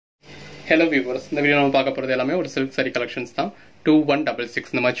Hello viewers, இந்த video நம்ம பார்க்க போறது எல்லாமே ஒரு silk saree collections தான் 2166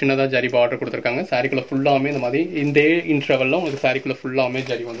 இந்த மாதிரி சின்னதா ஜரி பார்டர் கொடுத்திருக்காங்க சாரிக்குள்ள ஃபுல்லாமே இந்த மாதிரி இந்த இன்டர்வல்ல உங்களுக்கு சாரிக்குள்ள ஃபுல்லாமே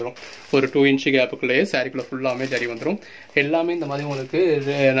ஜரி வந்துரும் ஒரு 2 இன்ச் கேப்புக்குள்ளே சாரிக்குள்ள ஃபுல்லாமே ஜரி வந்துரும் எல்லாமே இந்த மாதிரி உங்களுக்கு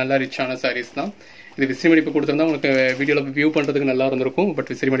நல்ல ரிச்சான sarees தான் இது விசிறி மடிப்பு கொடுத்திருந்தா உங்களுக்கு வீடியோல வியூ பண்றதுக்கு நல்லா இருந்திருக்கும்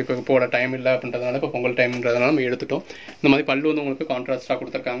பட் விசிறி மடிப்புக்கு போட டைம் இல்ல அப்படின்றதனால இப்ப பொங்கல் டைம்ன்றதனால நம்ம எடுத்துட்டோம் இந்த மாதிரி பல்லு வந்து உங்களுக்கு கான்ட்ராஸ்டா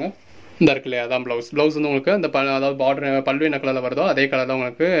கொடுத்திருக்காங்க இந்த இருக்குல அதான் ப்ளவுஸ் வந்து உங்களுக்கு அந்த அதாவது பார்டர் பல்லு என்ன கலர்ல வருதோ அதே கலர்ல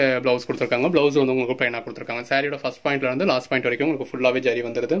உங்களுக்கு ப்ளவுஸ் கொடுத்திருக்காங்க ப்ளவுஸ் வந்து உங்களுக்கு ப்ளைனா கொடுத்திருக்காங்க சாரியோட ஃபர்ஸ்ட் பாயிண்ட்ல இருந்து லாஸ்ட் பாயிண்ட் வரைக்கும் உங்களுக்கு ஃபுல்லாவே ஜரி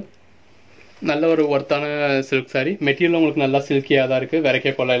வந்துருது நல்ல ஒரு வர்த்தான சில்க் சாரி மெட்டீரியல் உங்களுக்கு நல்லா சில்கியா தான் இருக்கு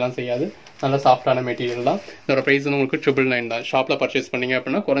வெரைக்கே கொள்ள எல்லாம் செய்யாது நல்ல சாஃப்டான மெட்டீரியல் தான் இதோட பிரைஸ் வந்து உங்களுக்கு 999 தான் ஷாப்ல பர்ச்சேஸ் பண்ணீங்க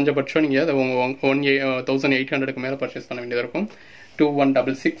அப்படின்னா குறைஞ்சபட்சம் நீங்க 1800க்கு மேல பர்ச்சேஸ் பண்ண வேண்டியது இருக்கும்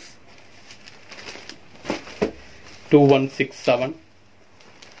 2166 2167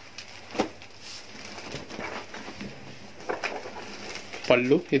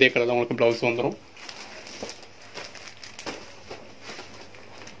 பல்லு இதே கலர்ல உங்களுக்கு ப்ளவுஸ் வந்துரும்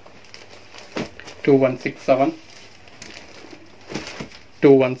 2167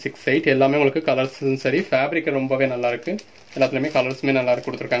 2168 எல்லாமே உங்களுக்கு கலர்ஸும் சரி ஃபேப்ரிக் ரொம்பவே நல்லா இருக்கு எல்லாத்துலயுமே கலர்ஸ்மே நல்லா இருக்கு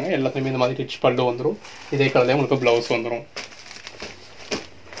கொடுத்திருக்காங்க எல்லாத்துலயுமே இந்த மாதிரி ரிச் பல்லு வந்துரும் இதே கலர்ல உங்களுக்கு ப்ளவுஸ் வந்துரும்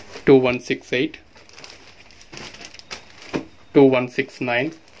 2168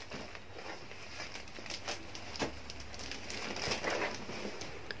 2169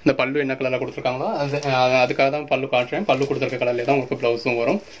 இந்த பல்லு என்ன கலர்ல கொடுத்திருக்காங்களோ அதுக்காக தான் பல்லு காட்டுறேன் பல்லு கொடுத்திருக்க கலர்ல தான் உங்களுக்கு ப்ளவுஸும்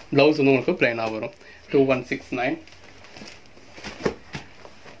வரும் ப்ளவுஸ் வந்து உங்களுக்கு பிளைனா வரும் 2169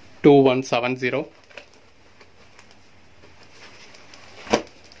 2170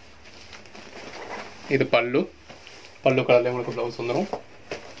 இது பல்லு கலர்ல உங்களுக்கு ப்ளவுஸ் வந்துரும்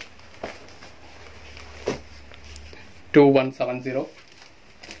 2170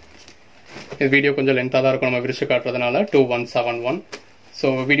 இது வீடியோ கொஞ்சம் லென்த்தா தான் இருக்கும் நம்ம விரிச்சு காட்டுறதுனால 2171 ஸோ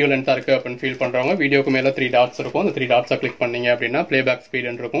வீடியோ லென்த்தாக இருக்குது அப்படின்னு ஃபீல் பண்ணுறவங்க வீடியோக்கு மேலே 3 டாட்ஸ் இருக்கும் அந்த 3 டாட்ஸை கிளிக் பண்ணீங்க அப்படின்னா பிளேபேக்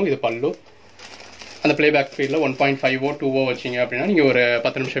ஸ்பீடுன்னு இருக்கும் இது பல்லு அந்த பிளேபேக் ஸ்பீடில் 1.5 2 வச்சிங்க அப்படின்னா நீங்கள் ஒரு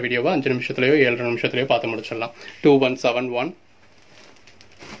 10 நிமிஷம் வீடியோவை 5 நிமிஷத்துலையோ 7 நிமிஷத்துலையோ பார்த்து முடிச்சிடலாம் 2171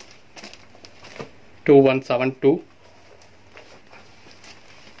 2172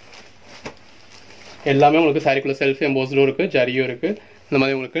 எல்லாமே உங்களுக்கு சாரிக்குள்ள செல்ஃப் எம்போஸ்டும் இருக்குது ஜரியும் இருக்குது இந்த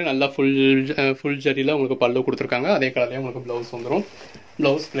மாதிரி உங்களுக்கு நல்லா ஃபுல் ஜரியில் உங்களுக்கு பல்லு கொடுத்துருக்காங்க அதே கலர்லேயே உங்களுக்கு ப்ளவுஸ் வந்துடும்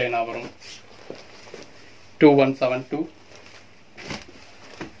ப்ளவுஸ் பிளைனாக வரும் 2172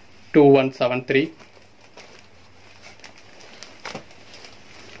 2173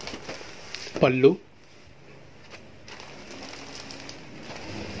 பல்லு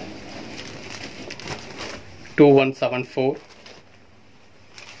 2174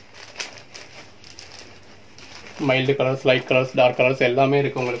 mild colours light colours dark colours எல்லாமே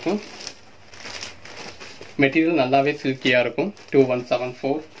இருக்கு உங்களுக்கு மெட்டீரியல் நல்லாவே சில்கியா இருக்கும்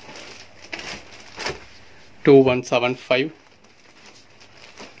 2174 2175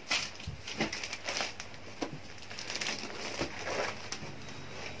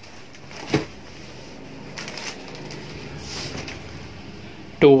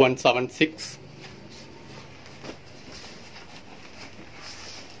 2176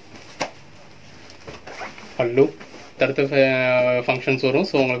 பல்லு அடுத்த ஃபங்க்ஷன்ஸ் வரும்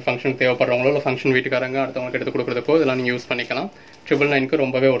ஸோ உங்களுக்கு ஃபங்க்ஷன் தேவைப்படுறவங்களோ இல்லை ஃபங்க்ஷன் வீட்டுக்காரங்க அடுத்தவங்களுக்கு எடுத்து கொடுக்குறதுக்கோ இதெல்லாம் நீங்கள் யூஸ் பண்ணிக்கலாம் 999க்கு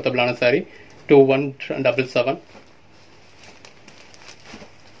ரொம்பவே ஒர்த்தபிளான சாரி 2177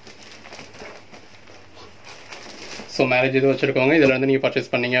 ஸோ மேரேஜ் இது வச்சிருக்கவங்க இதில் இருந்து நீங்கள்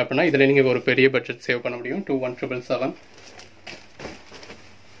பர்ச்சேஸ் பண்ணீங்க அப்படின்னா இதில் நீங்கள் ஒரு பெரிய பட்ஜெட் சேவ் பண்ண முடியும் 21777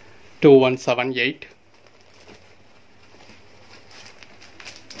 2178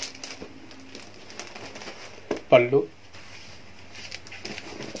 பல்லு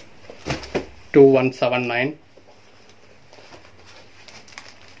 2179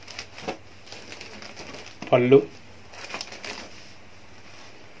 பல்லு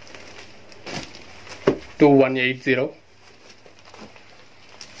 2180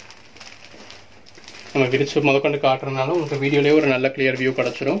 நம்ம விரிச்சு முதற்கொண்டு காட்டுறதுனால உங்களுக்கு வீடியோலேயே ஒரு நல்ல கிளியர் வியூ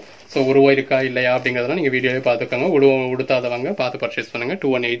கிடைச்சிடும் ஸோ உருவம் இருக்கா இல்லையா அப்படிங்கிறதெல்லாம் நீங்கள் வீடியோவே பார்த்துக்கோங்க உடுத்தாதவங்க பார்த்து பர்ச்சேஸ் பண்ணுங்க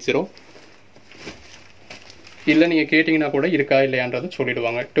 2180 இல்ல நீங்க கேட்டிங்கனா கூட இருக்கா இல்லையான்றது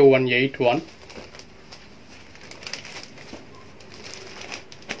சொல்லிடுவாங்க 2181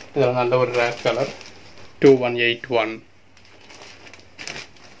 இதெல்லாம் நல்ல ஒரு ரேர் கலர் 2181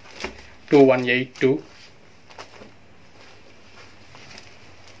 2182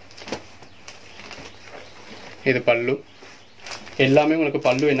 இது பல்லு எல்லாமே உங்களுக்கு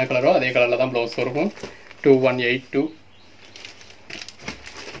பல்லு என்ன கலரோ அதே கலர்ல தான் ப்ளவுஸ் இருக்கும் 2182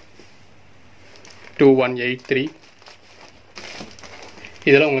 2183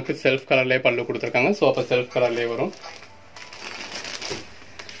 இதெல்லாம் உங்களுக்கு செல்ஃப் கலர்லயே பல்லு கொடுத்திருக்காங்க சோ அப்ப செல்ஃப் கலர்லயே வரும்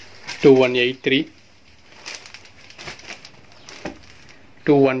 2183,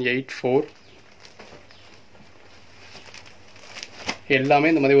 2184. எல்லாமே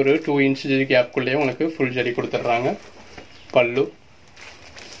இந்த மாதிரி ஒரு 2 inch கேப்குள்ளேயே உங்களுக்கு ஃபுல் ஜரி கொடுத்துட்றாங்க. பல்லு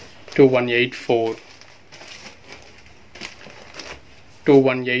 2184,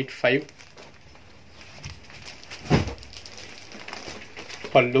 2185,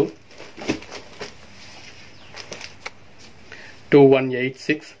 பல்லு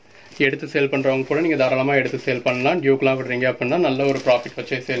 2186. எடுத்து சேல் பண்ணுறவங்க கூட நீங்கள் தாராளமாக எடுத்து சேல் பண்ணலாம். டியூக்கெலாம் விடுறீங்க அப்படின்னா நல்ல ஒரு ப்ராஃபிட்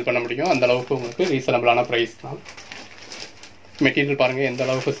வச்சு சேல் பண்ண முடியும். அந்த அளவுக்கு உங்களுக்கு ரீசனபிளான ப்ரைஸ் தான். மெட்டீரியல் பாருங்கள் எந்த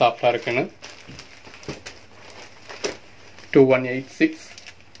அளவுக்கு சாஃப்டாக இருக்குன்னு. 2186,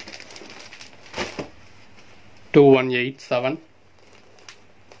 2187,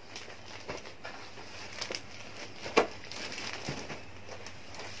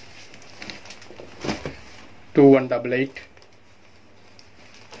 2188,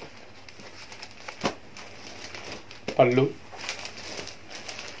 பல்லு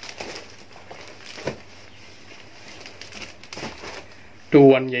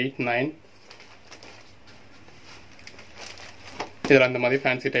 2189. இதில் அந்த மாதிரி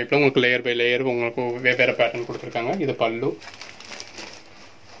ஃபேன்சி டைப்பில் உங்களுக்கு லேயர் பை லேயர் உங்களுக்கு வெவ்வேறு பேட்டர்ன் கொடுத்துருக்காங்க. இது பல்லு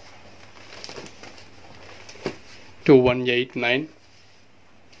 2189,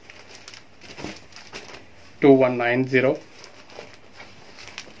 2190,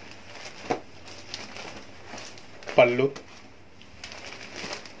 பல்லு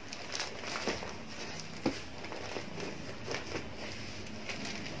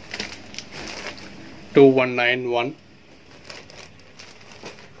 2191,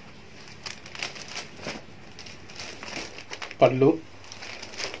 பல்லு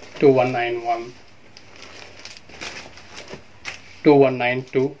 2191,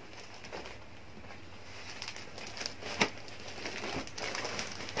 2192,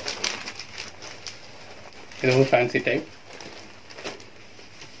 இதுவும் ஃபேன்சி டைப்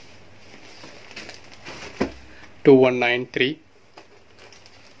 2193,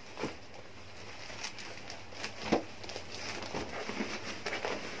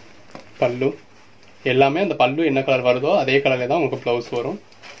 பல்லு எல்லாமே அந்த பல்லு என்ன கலர் வருதோ அதே கலர்ல தான் உங்களுக்கு ப்ளவுஸ் வரும்.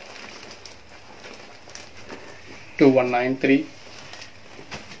 2193,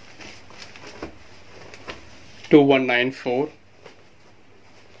 2194,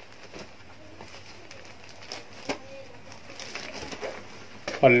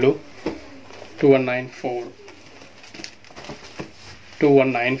 பல்லு 2194,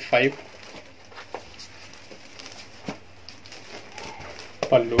 2195,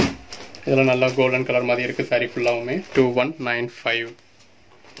 பல்லு இதெல்லாம் நல்லா கோல்டன் கலர் மாதிரி இருக்கு. சாரி ஃபுல்லாவுமே 2195,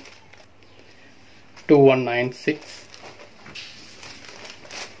 2196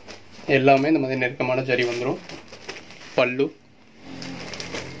 எல்லாமே இந்த மாதிரி நெருக்கமான ஜரி வந்துடும். பல்லு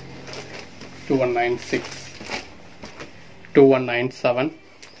 2196, 2197,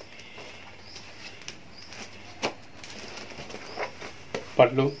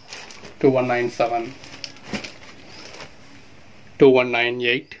 பல்லு 2197,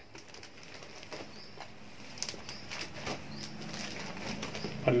 2198,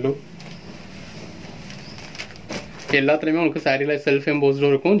 பல்லு எல்லாத்துலேயுமே உங்களுக்கு சாரியில் செல்ஃப்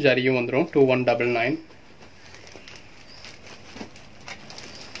எம்போஸ்டும் இருக்கும், ஜரியும் வந்துடும். 2199,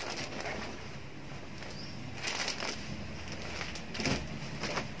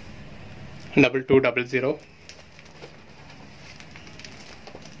 2200,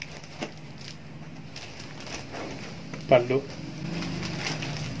 பல்லு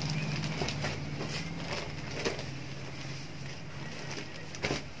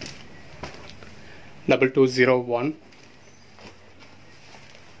 2201,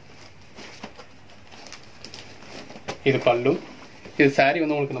 இது பல்லு. இது சாரி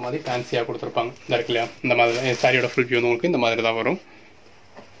வந்து உங்களுக்கு இந்த மாதிரி ஃபேன்சியாக கொடுத்துருப்பாங்க. இந்த இருக்கு இல்லையா, இந்த மாதிரி சாரியோட ஃபுல் வியூ வந்து உங்களுக்கு இந்த மாதிரி தான் வரும்.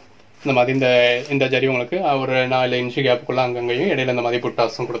 இந்த மாதிரி இந்த ஜரி உங்களுக்கு ஒரு 4 inch கேப்புக்குள்ள அங்கங்கேயும் இடையில இந்த மாதிரி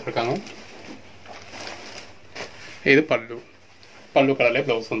புட்டாஸும் கொடுத்துருக்காங்க. இது பல்லு. பல்லு கலர்லேயே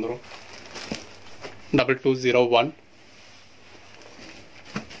ப்ளவுஸ் வந்துடும். 2201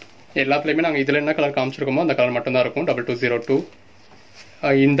 எல்லாத்துலேயுமே நாங்கள் இதில் என்ன கலர் காமிச்சிருக்கோமோ அந்த கலர் மட்டும்தான் இருக்கும். 2202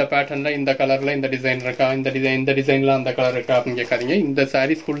 இந்த பேட்டர்னில் இந்த கலரில் இந்த டிசைன் இருக்கா, இந்த டிசைனில் அந்த கலர் இருக்கா அப்படின்னு கேட்காதீங்க. இந்த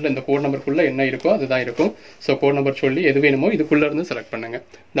சாரீஸ்குள்ளே இந்த கோட் நம்பருக்குள்ளே என்ன இருக்கோ அதுதான் இருக்கும். ஸோ கோட் நம்பர் சொல்லி எது வேணுமோ இதுக்குள்ளே இருந்து செலக்ட் பண்ணுங்க.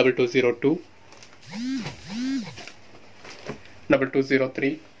 2202,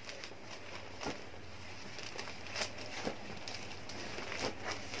 2203,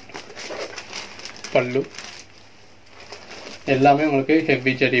 பல்லு எல்லாமே உங்களுக்கு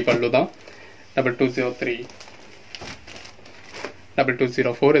ஹெவி ஜரி பல்லு தான். 2203,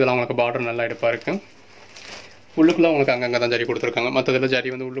 2204 இதெல்லாம் உங்களுக்கு பார்டர் நல்லா எடுப்பாக இருக்கு. உள்ளுக்குள்ள உங்களுக்கு அங்கங்கே தான் ஜரி கொடுத்துருக்காங்க. மற்றதில் ஜரி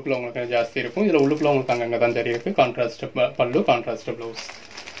வந்து உள்ளுக்குள்ள உங்களுக்கு ஜாஸ்தி இருக்கும். இதில் உள்ளுக்குள்ள உங்களுக்கு அங்கங்கே தான் ஜரி இருக்குது. கான்ட்ராஸ்ட் பல்லு, கான்ட்ராஸ்ட் ப்ளவுஸ்.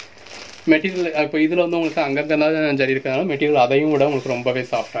 மெட்டீரியல் இப்போ இதில் வந்து உங்களுக்கு அங்கங்கே தான் ஜரி இருக்கிறதுனால மெட்டீரியல் அதையும் விட உங்களுக்கு ரொம்பவே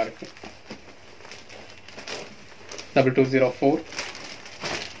சாஃப்டாக இருக்குது. 2204,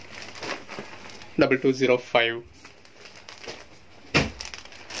 2205,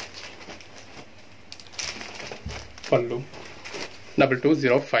 pallu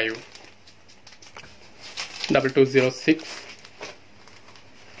 2205, 2206,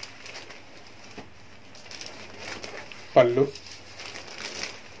 pallu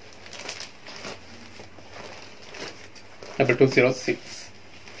 2206,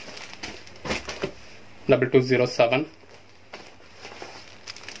 2207,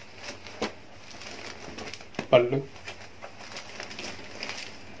 pallu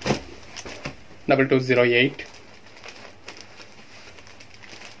 2208,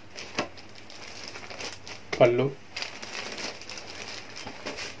 pallu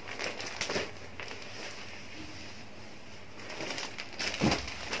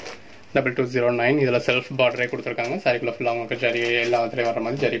 2209. இதில் செல்ஃப் பார்டரே கொடுத்துருக்காங்க. சாரிக்குள்ள ஃபுல்லாக உங்களுக்கு ஜரி எல்லாத்துலேயும் வர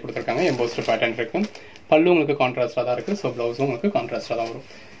மாதிரி ஜரி கொடுத்துருக்காங்க. எம்போஸ்ட் பேட்டர்ன் இருக்குது. பல்லு உங்களுக்கு கான்ட்ராஸ்டாக தான் இருக்குது. ஸோ ப்ளவுஸும் உங்களுக்கு கான்ட்ராஸ்டாக தான் வரும்.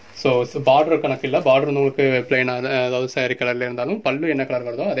 ஸோ பார்டர் கணக்கு இல்லை. பார்டர் வந்து உங்களுக்கு பிளைனாக அதாவது சாரி கலரில் இருந்தாலும் பல்லு என்ன கலர்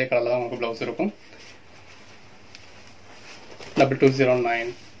வருதோ அதே கலரில் தான் உங்களுக்கு ப்ளவுஸ் இருக்கும்.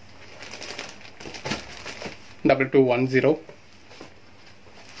 2209, 2210,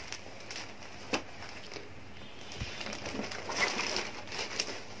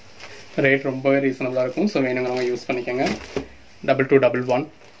 ரேட் ரொம்பவே ரீசனபிளாக இருக்கும். ஸோ வேணுங்கிறவங்க யூஸ் பண்ணிக்கோங்க. 2211,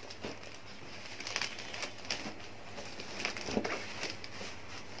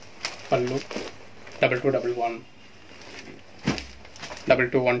 பல்லு 2211,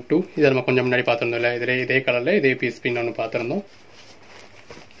 2212. இதை நம்ம கொஞ்சம் முன்னாடி பார்த்துருந்தோம் இல்லை, இதே கலரில் இதே பீஸ் பின் ஒன்று பார்த்துருந்தோம்.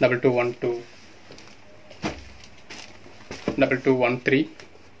 2212, 2213,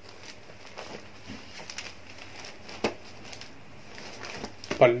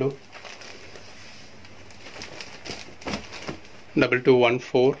 பல்லு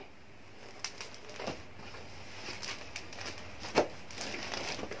 2214,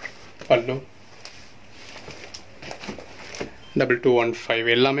 பல்லு 2215.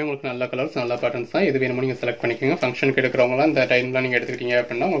 எல்லாமே உங்களுக்கு நல்ல கலர்ஸ், நல்ல பேட்டர்ன்ஸ் தான். எது வேணுமோ நீங்கள் செலக்ட் பண்ணிக்கோங்க. ஃபங்க்ஷனுக்கு எடுக்கிறவங்களாம் இந்த டைம்லாம் நீங்கள் எடுத்துக்கிட்டீங்க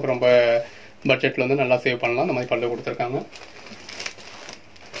அப்படின்னா உங்களுக்கு ரொம்ப பட்ஜெட்டில் வந்து நல்லா சேவ் பண்ணலாம். இந்த மாதிரி பல்லு கொடுத்துருக்காங்க.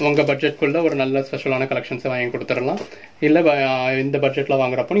 உங்கள் பட்ஜெட்குள்ளே ஒரு நல்ல ஸ்பெஷலான கலெக்ஷன்ஸை வாங்கி கொடுத்துடலாம். இல்லை இந்த பட்ஜெட்டில்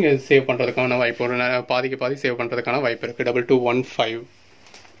வாங்குறப்போ நீங்கள் சேவ் பண்ணுறதுக்கான வாய்ப்பு, ஒரு பாதிக்கு பாதி சேவ் பண்ணுறதுக்கான வாய்ப்பு இருக்குது. 2215.